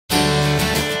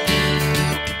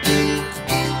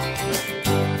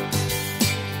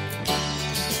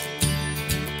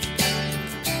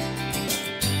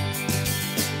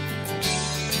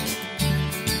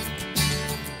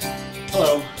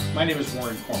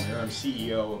Aaron Cormier. I'm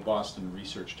CEO of Boston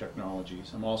Research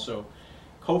Technologies. I'm also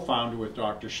co-founder with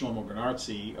Dr. Shlomo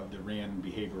Ganartzi of the RAND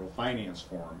Behavioral Finance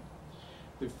Forum.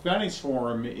 The Finance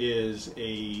Forum is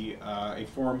a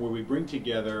forum where we bring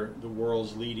together the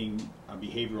world's leading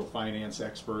behavioral finance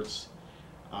experts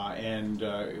and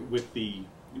with the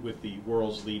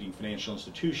world's leading financial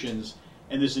institutions,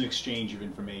 and there's an exchange of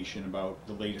information about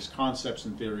the latest concepts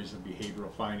and theories of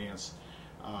behavioral finance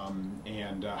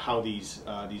and how these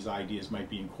ideas might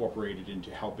be incorporated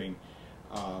into helping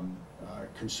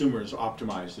consumers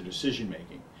optimize their decision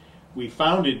making. We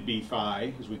founded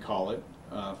BeFi, as we call it,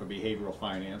 for behavioral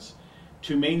finance,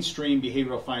 to mainstream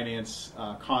behavioral finance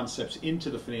concepts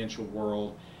into the financial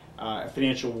world, a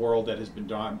financial world that has been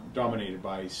dominated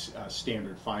by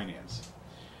standard finance.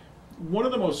 One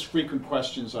of the most frequent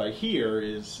questions I hear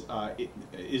is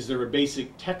there a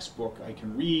basic textbook I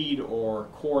can read or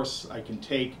course I can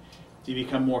take to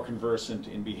become more conversant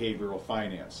in behavioral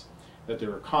finance? That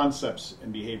there are concepts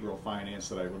in behavioral finance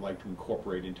that I would like to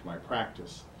incorporate into my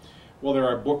practice. Well, there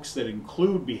are books that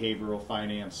include behavioral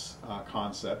finance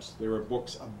concepts. There are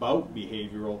books about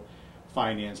behavioral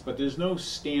finance, but there's no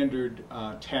standard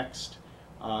text,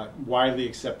 widely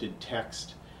accepted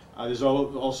text. There's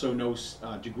also no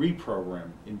degree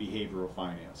program in behavioral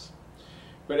finance.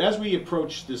 But as we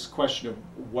approach this question of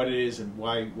what it is and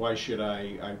why should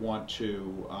I want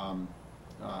to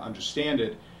understand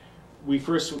it, we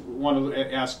first want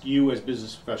to ask you as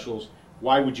business professionals,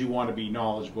 why would you want to be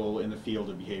knowledgeable in the field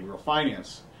of behavioral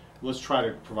finance? Let's try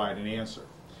to provide an answer.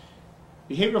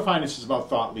 Behavioral finance is about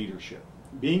thought leadership.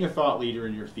 Being a thought leader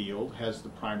in your field has the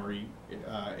primary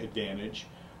advantage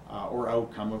or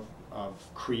outcome of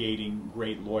creating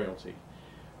great loyalty.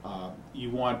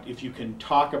 If you can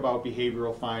talk about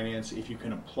behavioral finance, if you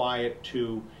can apply it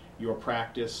to your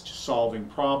practice, to solving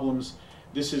problems,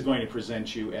 this is going to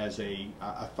present you as a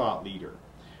thought leader.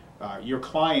 Your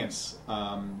clients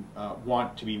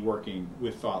want to be working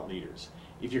with thought leaders.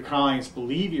 If your clients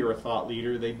believe you're a thought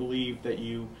leader, they believe that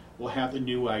you will have the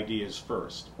new ideas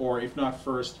first. Or if not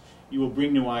first, you will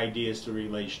bring new ideas to the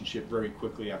relationship very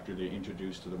quickly after they're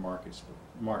introduced to the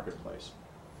marketplace.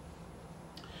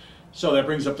 So that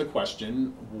brings up the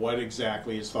question, what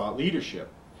exactly is thought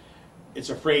leadership? It's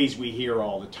a phrase we hear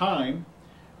all the time.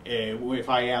 If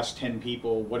I ask 10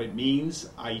 people what it means,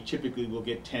 I typically will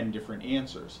get 10 different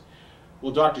answers.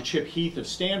 Well, Dr. Chip Heath of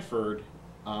Stanford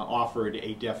offered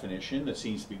a definition that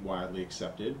seems to be widely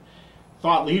accepted.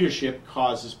 Thought leadership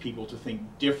causes people to think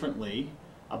differently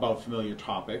about familiar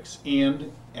topics,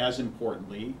 and as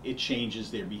importantly, it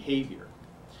changes their behavior.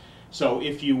 So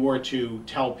if you were to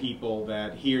tell people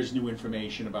that here's new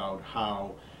information about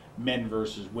how men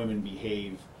versus women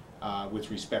behave with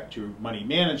respect to money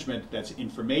management, that's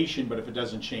information, but if it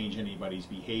doesn't change anybody's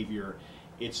behavior,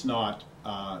 it's not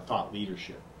thought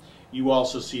leadership. You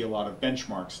also see a lot of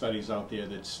benchmark studies out there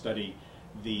that study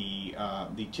the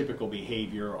typical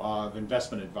behavior of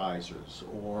investment advisors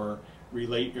or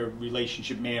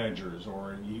relationship managers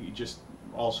or just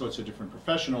all sorts of different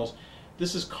professionals.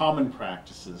 This is common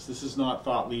practices. This is not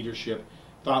thought leadership.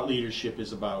 Thought leadership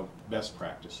is about best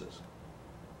practices.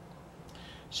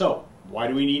 So, why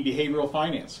do we need behavioral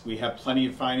finance? We have plenty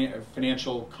of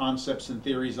financial concepts and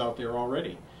theories out there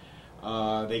already.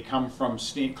 They come from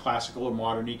classical or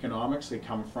modern economics. They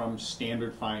come from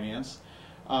standard finance.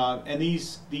 And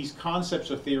these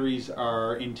concepts or theories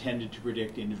are intended to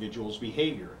predict individuals'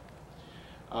 behavior.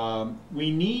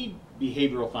 We need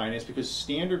behavioral finance because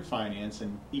standard finance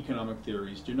and economic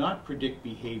theories do not predict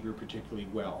behavior particularly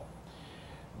well.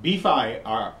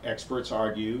 BeFi experts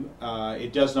argue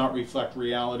it does not reflect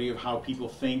reality of how people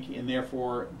think and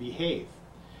therefore behave.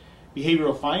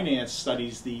 Behavioral finance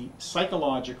studies the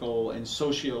psychological and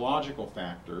sociological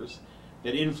factors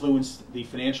that influence the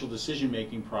financial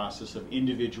decision-making process of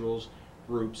individuals,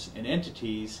 groups, and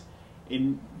entities.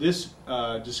 In this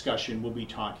discussion, we'll be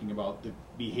talking about the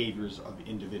behaviors of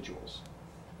individuals.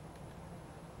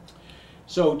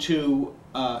 So to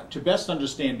best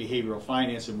understand behavioral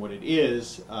finance and what it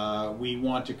is, we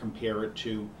want to compare it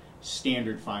to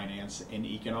standard finance and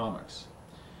economics.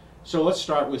 So let's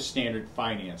start with standard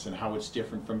finance and how it's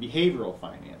different from behavioral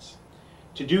finance.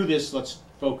 To do this, let's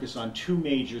focus on two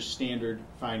major standard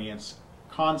finance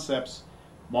concepts: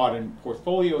 modern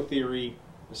portfolio theory,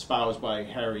 espoused by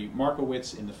Harry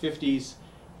Markowitz in the 50s,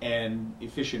 and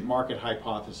efficient market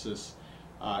hypothesis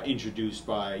introduced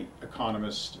by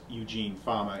economist Eugene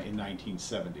Fama in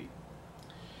 1970.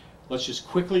 Let's just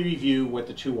quickly review what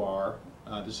the two are.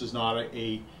 This is not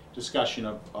a discussion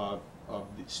of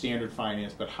standard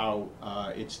finance, but how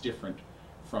it's different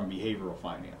from behavioral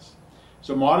finance.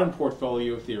 So modern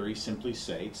portfolio theory simply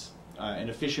states an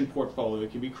efficient portfolio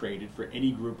can be created for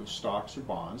any group of stocks or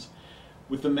bonds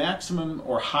with the maximum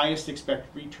or highest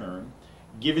expected return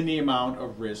given the amount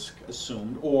of risk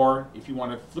assumed, or if you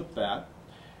want to flip that,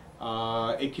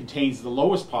 it contains the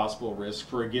lowest possible risk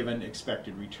for a given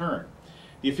expected return.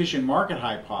 The efficient market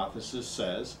hypothesis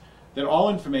says that all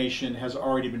information has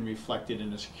already been reflected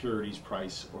in a security's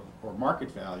price or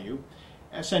market value.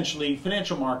 Essentially,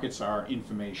 financial markets are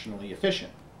informationally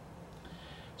efficient.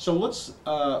 So let's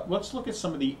look at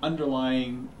some of the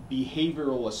underlying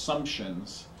behavioral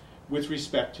assumptions with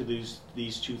respect to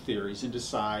these two theories and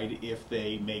decide if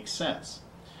they make sense.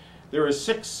 There are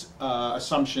 6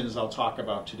 assumptions I'll talk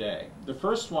about today. The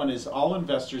first one is all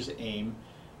investors aim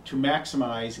to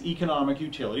maximize economic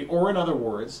utility, or in other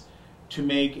words, to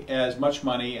make as much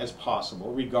money as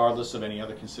possible, regardless of any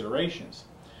other considerations.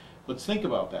 Let's think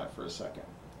about that for a second.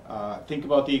 Think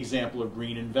about the example of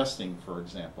green investing, for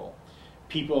example.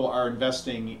 People are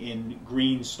investing in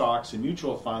green stocks and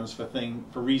mutual funds for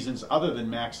reasons other than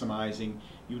maximizing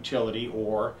utility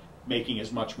or making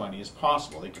as much money as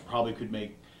possible. They probably could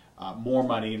make more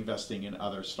money investing in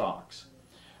other stocks.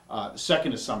 The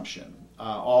second assumption,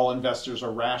 all investors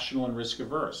are rational and risk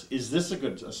averse. Is this a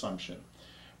good assumption?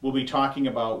 We'll be talking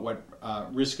about what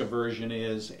risk aversion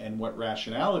is and what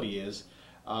rationality is.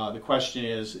 The question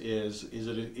is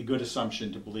it a good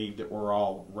assumption to believe that we're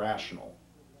all rational?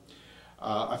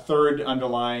 A third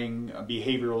underlying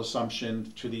behavioral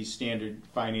assumption to these standard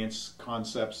finance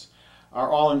concepts are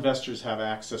all investors have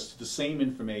access to the same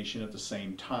information at the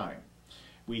same time.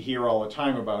 We hear all the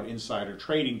time about insider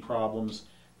trading problems,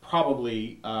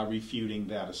 probably refuting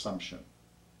that assumption.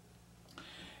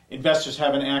 Investors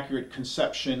have an accurate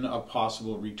conception of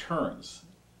possible returns.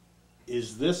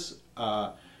 Is this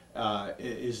a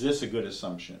good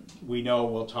assumption? We know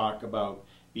we'll talk about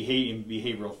in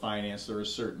behavioral finance there are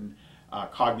certain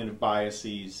cognitive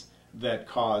biases that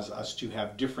cause us to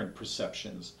have different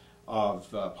perceptions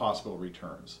of possible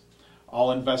returns.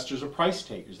 All investors are price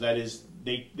takers. That is,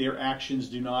 their actions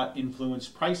do not influence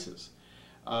prices.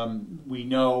 We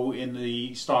know in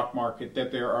the stock market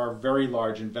that there are very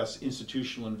large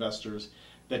institutional investors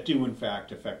that do in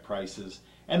fact affect prices.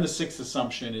 And the 6th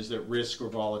assumption is that risk or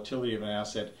volatility of an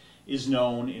asset is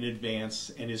known in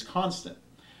advance and is constant.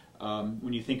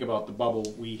 When you think about the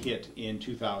bubble we hit in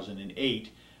 2008,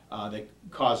 that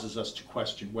causes us to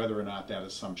question whether or not that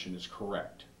assumption is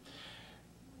correct.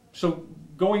 So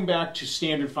going back to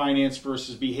standard finance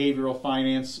versus behavioral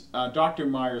finance, Dr.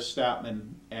 Myers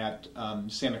Statman at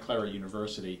Santa Clara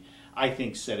University, I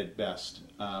think, said it best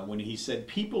when he said,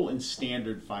 people in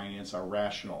standard finance are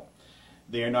rational.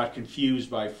 They are not confused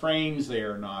by frames. They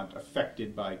are not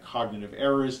affected by cognitive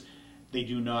errors. They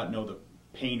do not know the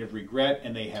pain of regret,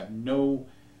 and they have no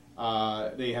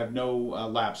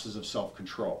lapses of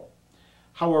self-control.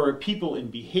 However, people in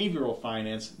behavioral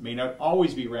finance may not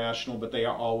always be rational, but they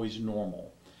are always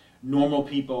normal. Normal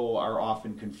people are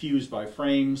often confused by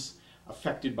frames,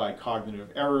 affected by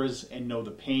cognitive errors, and know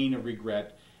the pain of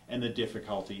regret and the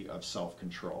difficulty of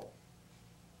self-control.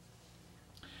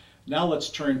 Now let's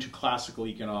turn to classical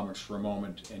economics for a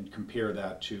moment and compare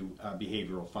that to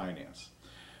behavioral finance.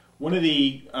 One of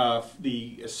the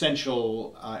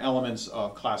essential elements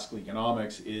of classical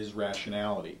economics is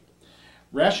rationality.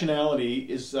 Rationality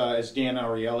is, as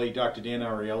Dr. Dan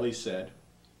Ariely said,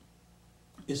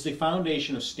 is the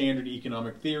foundation of standard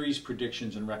economic theories,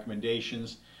 predictions, and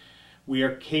recommendations. We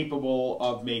are capable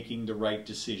of making the right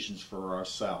decisions for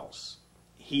ourselves.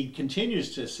 He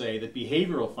continues to say that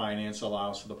behavioral finance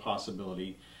allows for the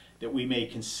possibility that we may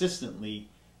consistently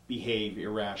behave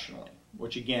irrationally,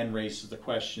 which again raises the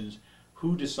questions,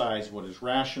 who decides what is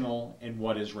rational and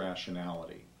what is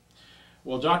rationality?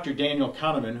 Well, Dr. Daniel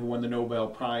Kahneman, who won the Nobel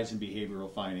Prize in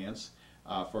Behavioral Finance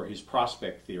for his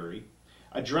prospect theory,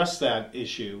 addressed that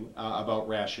issue about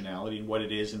rationality and what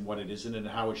it is and what it isn't and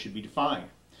how it should be defined.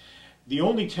 The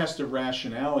only test of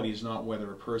rationality is not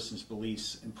whether a person's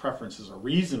beliefs and preferences are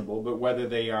reasonable, but whether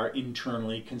they are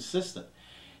internally consistent.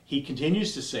 He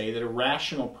continues to say that a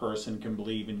rational person can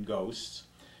believe in ghosts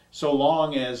so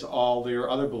long as all their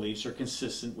other beliefs are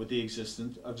consistent with the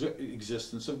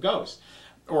existence of ghosts.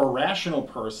 Or a rational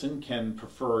person can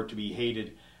prefer to be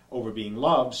hated over being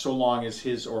loved so long as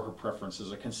his or her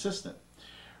preferences are consistent.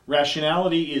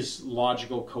 Rationality is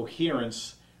logical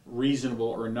coherence, reasonable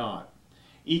or not.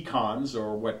 Econs,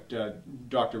 or what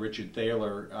Dr. Richard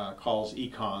Thaler calls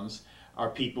econs, are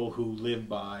people who live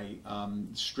by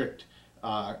strict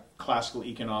classical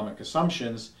economic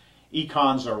assumptions.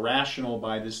 Econs are rational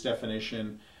by this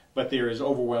definition, but there is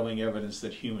overwhelming evidence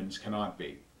that humans cannot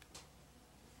be.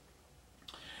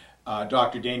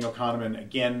 Dr. Daniel Kahneman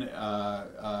again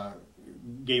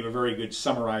gave a very good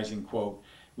summarizing quote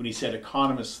when he said,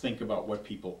 "Economists think about what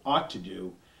people ought to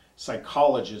do.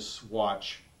 Psychologists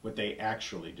watch what they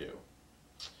actually do."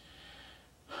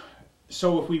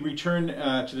 So if we return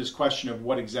to this question of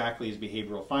what exactly is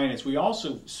behavioral finance, we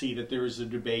also see that there is a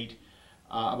debate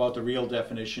about the real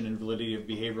definition and validity of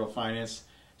behavioral finance,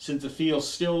 since the field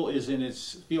still is in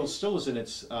its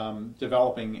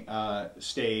developing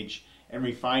stage and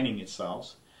refining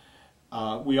itself.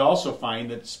 We also find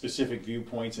that specific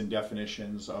viewpoints and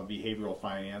definitions of behavioral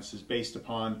finance is based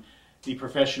upon the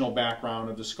professional background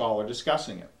of the scholar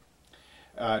discussing it.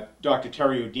 Dr.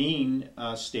 Terry O'Dean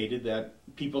stated that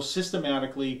people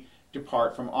systematically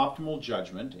depart from optimal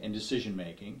judgment and decision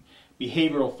making.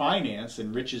 Behavioral finance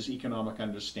enriches economic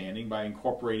understanding by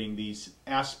incorporating these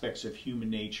aspects of human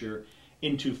nature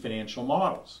into financial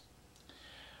models.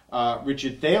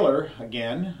 Richard Thaler,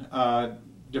 again,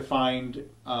 defined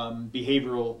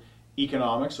behavioral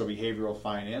economics or behavioral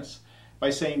finance by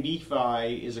saying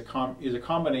BeFi is a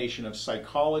combination of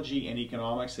psychology and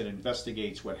economics that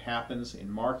investigates what happens in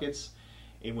markets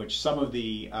in which some of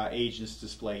the agents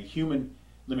display human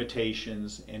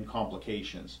limitations and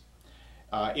complications.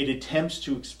 It attempts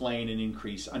to explain and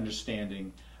increase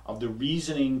understanding of the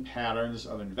reasoning patterns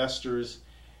of investors,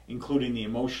 including the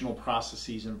emotional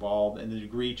processes involved and the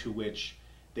degree to which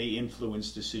they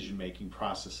influence decision-making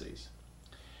processes.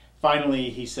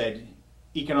 Finally, he said,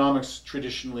 economics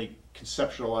traditionally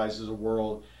conceptualizes a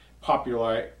world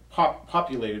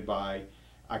populated by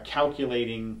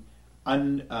calculating,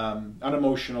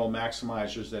 unemotional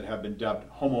maximizers that have been dubbed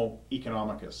Homo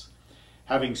economicus.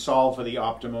 Having solved for the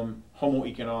optimum, Homo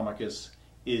economicus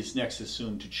is next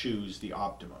assumed to choose the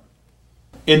optimum.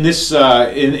 In this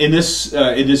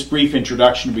brief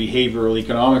introduction to behavioral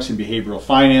economics and behavioral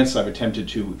finance, I've attempted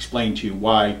to explain to you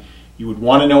why you would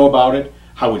want to know about it,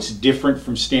 how it's different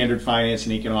from standard finance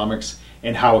and economics,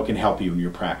 and how it can help you in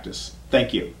your practice.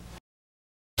 Thank you.